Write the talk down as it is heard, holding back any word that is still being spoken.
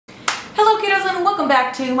and welcome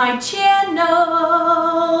back to my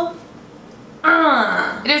channel.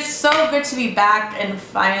 It is so good to be back and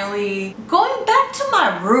finally going back to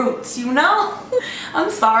my roots, you know? I'm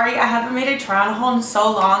sorry I haven't made a try on haul in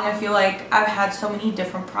so long. I feel like I've had so many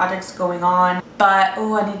different projects going on, but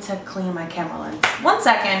oh, I need to clean my camera lens. 1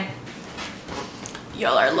 second.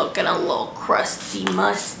 Y'all are looking a little crusty,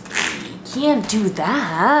 musty. Can't do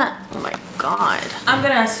that. Oh my god. I'm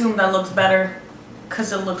gonna assume that looks better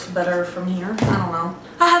because it looks better from here. I don't know.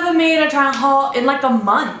 I haven't made a try on haul in like a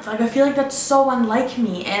month. Like, I feel like that's so unlike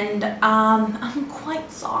me, and I'm quite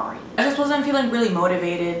sorry. I just wasn't feeling really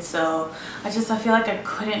motivated, so I feel like I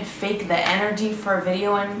couldn't fake the energy for a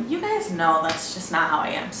video, and you guys know that's just not how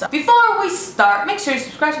I am. So before we start, make sure you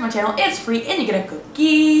subscribe to my channel. It's free and you get a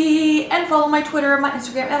cookie, and follow my Twitter, my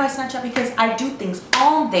Instagram, and my Snapchat because I do things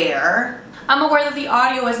on there. I'm aware that the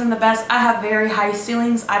audio isn't the best. I have very high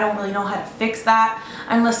ceilings. I don't really know how to fix that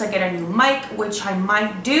unless I get a new mic, which I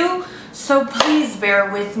might do. So please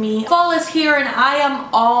bear with me. Fall is here and I am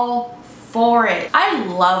all for it. I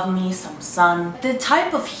love me some sun. The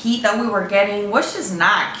type of heat that we were getting was just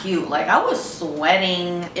not cute. Like, I was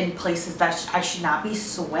sweating in places that I should not be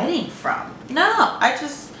sweating from. No,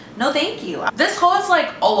 no thank you. This haul is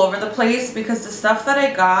like all over the place because the stuff that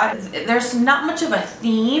I got, there's not much of a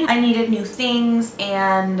theme. I needed new things,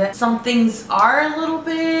 and some things are a little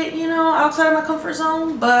bit, you know, outside of my comfort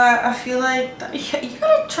zone, but I feel like you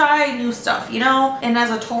gotta try new stuff, you know? And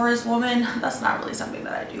as a Taurus woman, that's not really something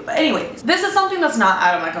that I do. But anyways, this is something that's not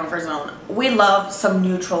out of my comfort zone. We love some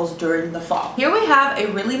neutrals during the fall. Here we have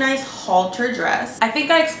a really nice halter dress. I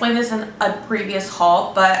think I explained this in a previous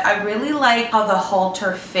haul, but I really like how the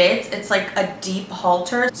halter fits. It's like a deep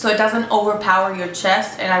halter, so it doesn't overpower your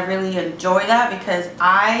chest, and I really enjoy that because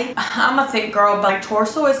I'm a thick girl, but my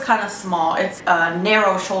torso is kind of small. It's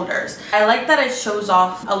narrow shoulders. I like that it shows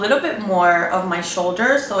off a little bit more of my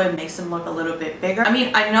shoulders, so it makes them look a little bit bigger. I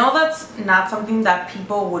mean, I know that's not something that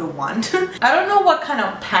people would want. I don't know what kind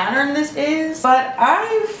of pattern this is, but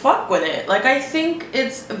I fuck with it. Like, I think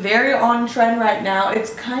it's very on trend right now.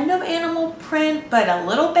 It's kind of animal print, but a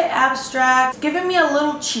little bit abstract. It's giving me a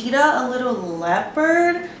little cheetah, a little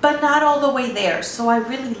leopard, but not all the way there, so I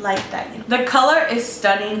really like that, you know. The color is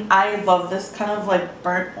stunning. I love this kind of like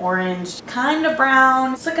burnt orange, kind of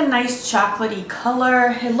brown. It's like a nice chocolatey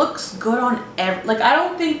color. It looks good on like, I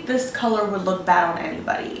don't think this color would look bad on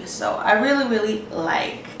anybody, so I really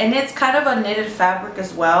like. And it's kind of a knitted fabric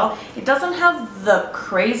as well. It doesn't have the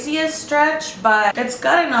craziest stretch, but it's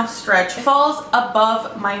got enough stretch. It falls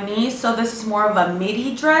above my knees, so this is more of a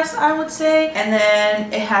midi dress, I would say. And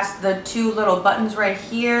then it has the two little buttons right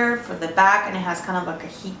here for the back, and it has kind of like a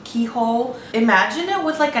keyhole. Imagine it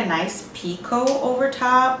with like a nice picot over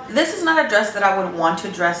top. This is not a dress that I would want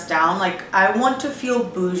to dress down. Like, I want to feel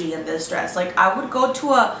bougie in this dress. Like, I would go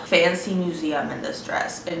to a fancy museum in this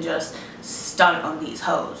dress and just stunt on these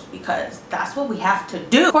hoes because that's what we have to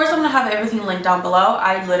do. Of course, I'm gonna have everything linked down below.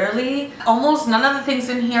 I literally, almost none of the things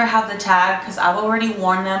in here have the tag because I've already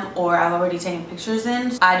worn them or I've already taken pictures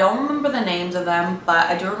in. I don't remember the names of them, but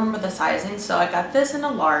I do remember the sizing, so I got this in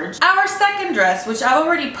a large. Our second dress, which I've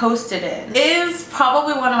already posted in, is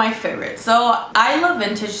probably one of my favorites. So I love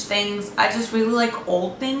vintage things. I just really like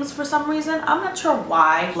old things for some reason. I'm not sure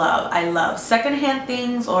why. I love secondhand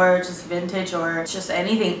things, or just vintage, or just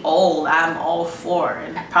anything old. I'm all for,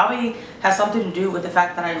 and it probably has something to do with the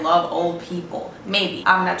fact that I love old people. Maybe,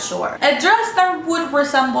 I'm not sure. A dress that would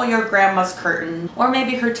resemble your grandma's curtain, or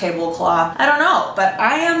maybe her tablecloth. I don't know, but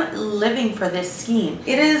I am living for this scheme.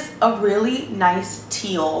 It is a really nice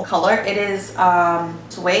teal color. It is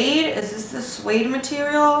suede. Is this the suede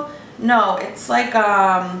material? No, it's like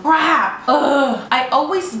crap. Ugh. I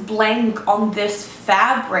always blank on this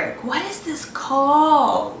fabric. What is this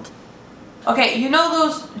called? Okay, you know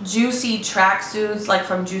those juicy tracksuits like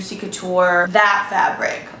from Juicy Couture? That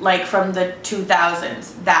fabric, like from the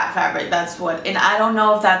 2000s, that fabric, that's what. And I don't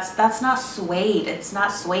know if that's not suede. It's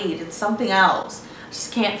not suede, it's something else.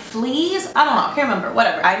 Just can't. Fleece? I don't know, I can't remember,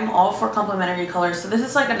 whatever. I'm all for complementary colors, so this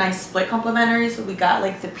is like a nice split complementary. So we got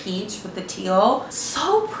like the peach with the teal,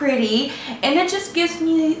 so pretty, and it just gives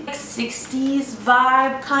me like 60s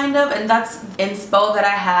vibe kind of, and that's inspo that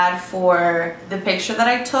I had for the picture that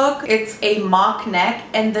I took. It's a mock neck,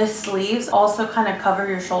 and the sleeves also kind of cover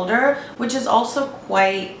your shoulder, which is also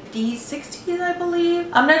quite 50s, 60s, I believe.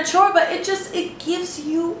 I'm not sure, but it gives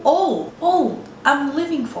you old I'm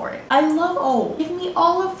living for it. I love old. Give me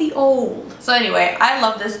all of the old. So anyway, I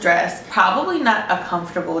love this dress. Probably not a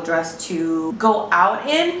comfortable dress to go out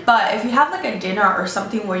in, but if you have like a dinner or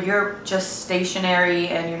something where you're just stationary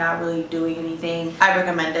and you're not really doing anything, I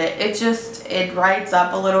recommend it. It rides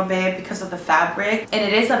up a little bit because of the fabric, and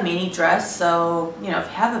it is a mini dress, so you know, if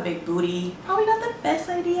you have a big booty, probably not the best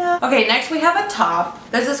idea. Okay, next we have a top.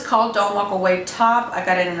 This is called Don't Walk Away top. I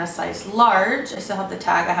got it in a size large. I still have the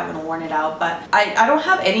tag. I haven't worn it out, but I don't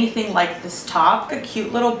have anything like this top. A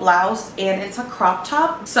cute little blouse, and it's a crop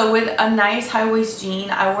top. So with a nice high waist jean,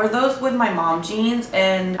 I wore those with my mom jeans,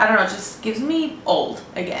 and I don't know, it just gives me old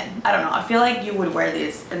again. I don't know, I feel like you would wear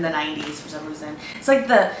these in the 90s for some reason. It's like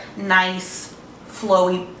the nice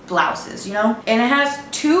flowy blouses, you know? And it has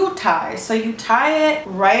two ties, so you tie it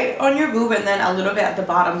right on your boob and then a little bit at the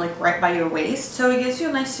bottom, like right by your waist, so it gives you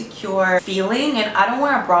a nice secure feeling. And I don't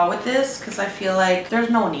wear a bra with this because I feel like there's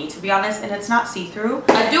no need, to be honest, and it's not see-through.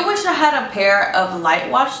 I do wish I had a pair of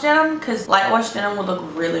light wash denim because light wash denim would look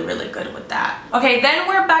really good with that. Okay, then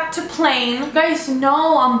we're back to plain. You guys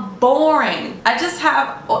know I'm boring. I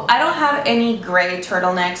don't have any gray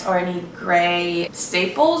turtlenecks or any gray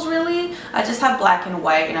staples really. I just have black and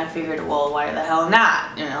white, and I figured, well, why the hell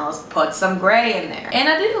not? You know, let's put some gray in there. And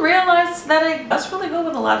I didn't realize that it does really go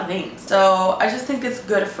with a lot of things. So I just think it's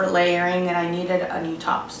good for layering, and I needed a new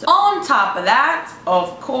top. So on top of that,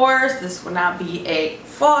 of course, this would not be a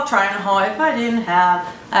fall try-on haul if I didn't have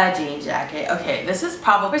a jean jacket. Okay, this is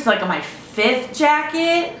probably like my 5th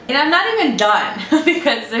jacket, and I'm not even done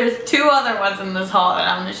because there's 2 other ones in this haul that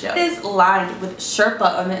I'm gonna show. It is lined with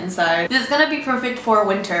Sherpa on the inside. This is gonna be perfect for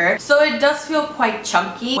winter, so it does feel quite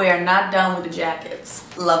chunky. We are not done with the jackets.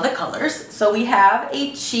 Love the colors. So we have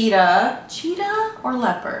a cheetah or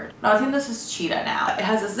leopard. No, I think this is cheetah now. It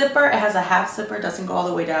has a zipper, it has a half zipper, it doesn't go all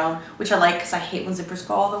the way down, which I like because I hate when zippers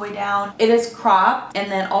go all the way down. It is cropped, and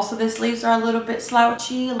then also the sleeves are a little bit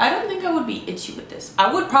slouchy. I don't think I would be itchy with this.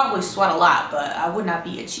 I would probably sweat a lot, but I would not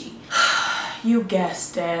be itchy. You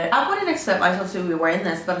guessed it. I wouldn't expect myself to be wearing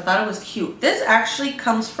this, but I thought it was cute. This actually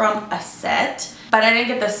comes from a set, but I didn't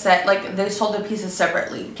get the set. Like, they sold the pieces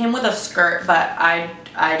separately. It came with a skirt, but I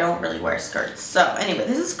don't really wear skirts. So anyway,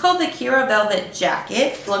 this is called the Kira Velvet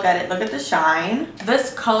Jacket. Look at it. Look at the shine.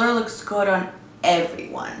 This color looks good on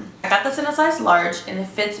everyone. I got this in a size large, and it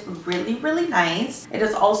fits really nice. It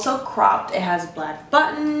is also cropped. It has black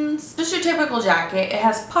buttons. Just your typical jacket. It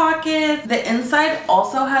has pockets. The inside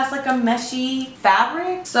also has like a meshy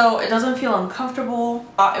fabric, so it doesn't feel uncomfortable.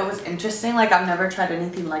 It was interesting. Like, I've never tried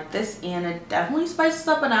anything like this, and it definitely spices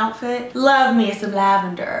up an outfit. Love me some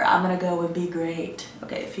lavender. I'm gonna go with Be Great.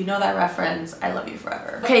 Okay, if you know that reference, I love you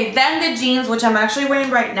forever. Okay, then the jeans, which I'm actually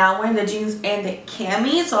wearing right now, wearing the jeans and the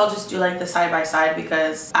cami, so I'll just do like the side by side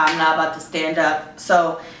because I'm not about to stand up.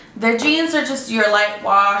 So the jeans are just your light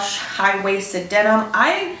wash, high-waisted denim.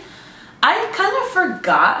 I kind of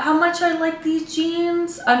forgot how much I like these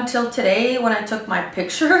jeans until today when I took my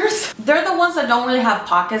pictures. They're the ones that don't really have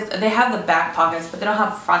pockets. They have the back pockets, but they don't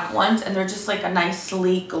have front ones, and they're just like a nice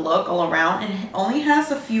sleek look all around, and it only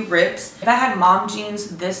has a few rips. If I had mom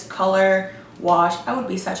jeans this color wash, I would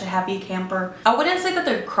be such a happy camper. I wouldn't say that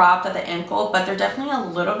they're cropped at the ankle, but they're definitely a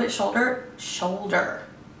little bit shoulder.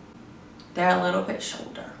 They're a little bit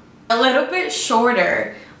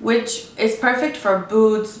shorter, which is perfect for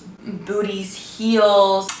boots, booties,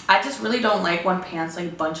 heels. I just really don't like when pants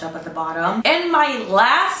like bunch up at the bottom. And my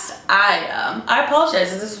last item, I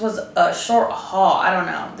apologize if this was a short haul. I don't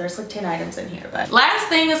know, there's like 10 items in here, but last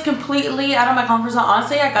thing is completely out of my comfort zone.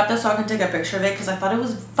 Honestly, I got this so I can take a picture of it because I thought it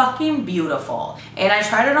was fucking beautiful, and I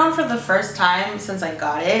tried it on for the first time since I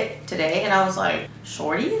got it today, and I was like,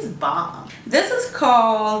 shorty is bomb. This is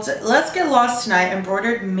called Let's Get Lost Tonight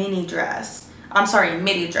embroidered mini dress. I'm sorry,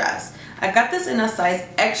 midi dress. I got this in a size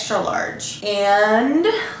extra large, and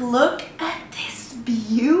look at this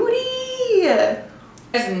beauty. You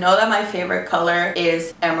guys know that my favorite color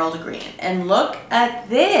is emerald green, and look at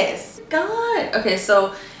this. God. Okay,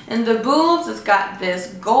 so in the boobs, it's got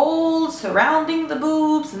this gold surrounding the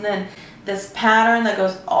boobs, and then this pattern that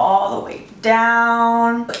goes all the way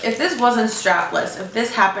down. If this wasn't strapless, if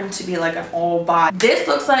this happened to be like an old body, this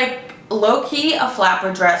looks like low-key a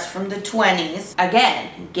flapper dress from the 20s,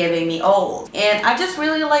 again giving me old. And I just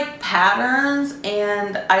really like patterns,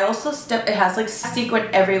 and I also it has like sequin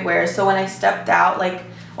everywhere, so when I stepped out, like,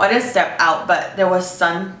 well, I didn't step out, but there was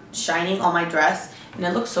sun shining on my dress, And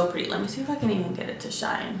it looks so pretty. Let me see if I can even get it to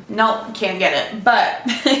shine. Nope, can't get it. But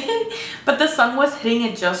but the sun was hitting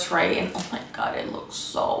it just right. And oh my god, it looks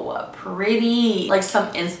so pretty. Like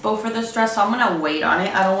some inspo for this dress. So I'm gonna wait on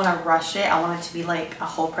it. I don't want to rush it. I want it to be like a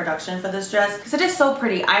whole production for this dress. Because it is so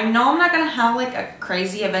pretty. I know I'm not gonna have like a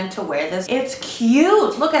crazy event to wear this. It's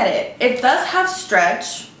cute. Look at it. It does have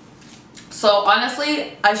stretch. So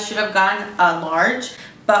honestly, I should have gotten a large.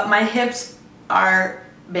 But my hips are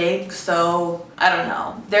big, so I don't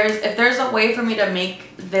know. If there's a way for me to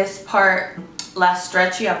make this part less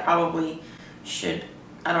stretchy, I probably should,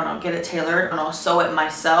 I don't know, get it tailored. I don't know, sew it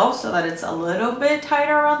myself so that it's a little bit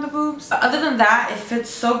tighter around the boobs. But other than that, it fits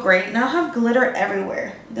so great. Now I have glitter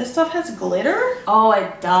everywhere. This stuff has glitter? Oh,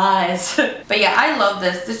 it does. But yeah, I love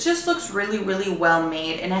this. This just looks really, really well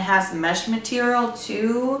made, and it has mesh material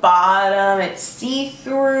too. Bottom, it's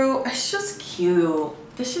see-through. It's just cute.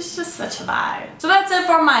 This is just such a vibe. So that's it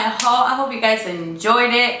for my haul. I hope you guys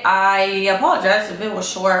enjoyed it. I apologize if it was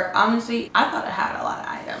short. Honestly, I thought it had a lot of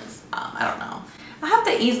items. I don't know. I have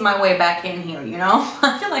to ease my way back in here, you know?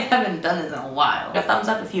 I feel like I haven't done this in a while. A thumbs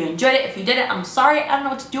up if you enjoyed it. If you didn't, I'm sorry. I don't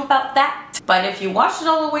know what to do about that. But if you watched it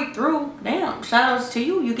all the way through, damn, shout outs to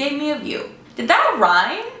you. You gave me a view. Did that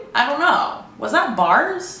rhyme? I don't know. Was that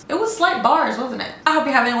bars? It was slight bars, wasn't it? I hope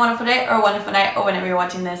you're having a wonderful day or a wonderful night or whenever you're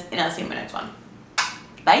watching this, and I'll see you in my next one.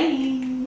 Bye.